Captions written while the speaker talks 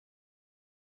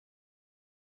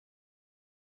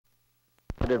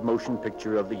motion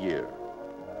picture of the year,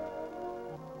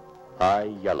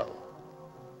 High Yellow.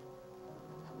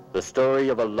 The story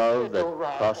of a love that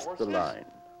crossed the line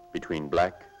between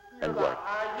black and white.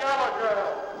 High Yellow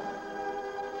girl.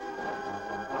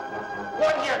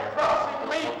 What are you crossing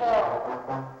me for?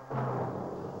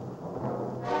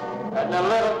 And a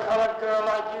little colored girl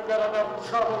like you got enough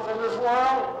troubles in this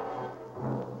world?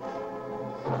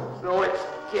 So it's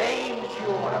games you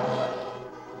want to play.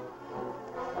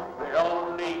 The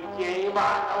only game I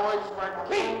know is for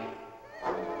keeps.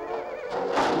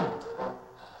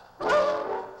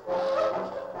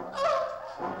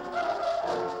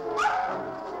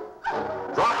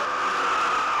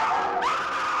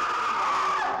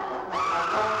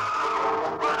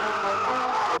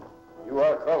 You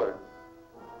are colored.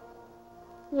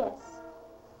 Yes.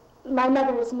 My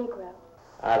mother is Negro.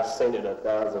 I've seen it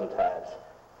 1,000 times.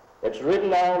 It's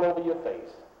written all over your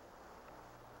face.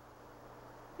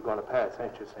 You're gonna pass,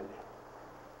 ain't you, Cindy?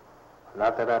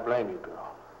 Not that I blame you,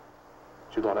 girl.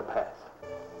 But you're gonna pass.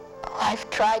 Oh, I've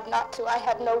tried not to. I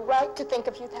have no right to think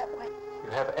of you that way.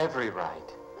 You have every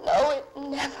right. No, it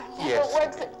never Yes,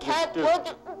 works. It can't do.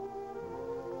 work.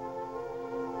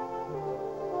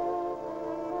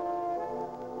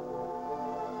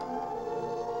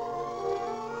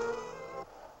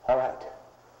 All right.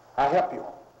 I'll help you.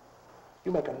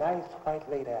 You make a nice white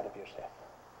lady out of yourself.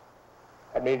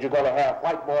 That means you're gonna have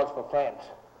white boys for friends.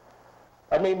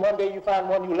 I mean, one day you find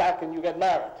one you like and you get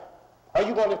married. Are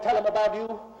you gonna tell him about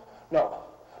you? No.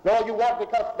 No, you won't,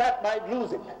 because that might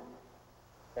lose him.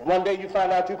 And one day you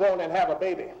find out you're going and have a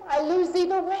baby. I lose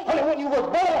either way. Honey, when you were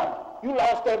born, you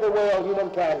lost every way a human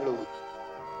can lose.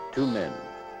 Two men,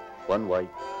 one white,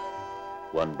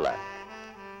 one black.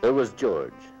 There was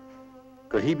George.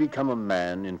 Could he become a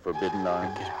man in forbidden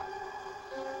arms? Get up.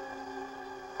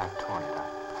 I've torn it.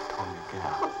 I've torn you. Get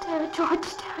up. Oh, Dad,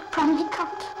 George, Dad, from me, come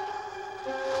to me.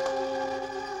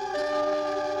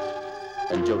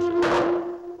 And Joseph,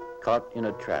 caught in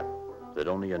a trap that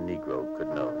only a Negro could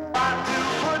know.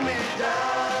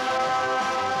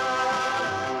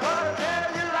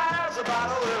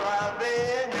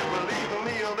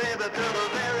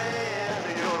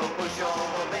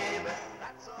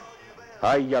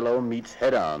 High Yellow meets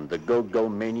head-on the go-go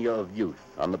mania of youth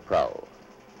on the prowl,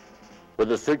 where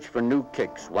the search for new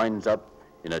kicks winds up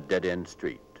in a dead-end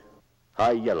street.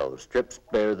 High Yellow strips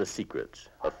bare the secrets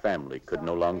a family could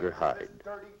no longer hide.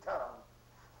 Dirty town.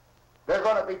 They're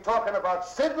going to be talking about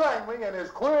Sid Langley and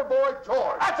his queer boy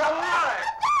George. That's a lie!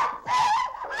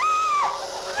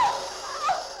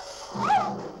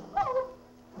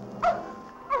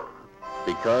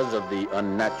 Because of the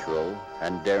unnatural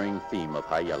and daring theme of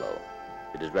High Yellow,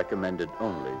 it is recommended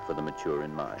only for the mature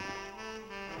in mind.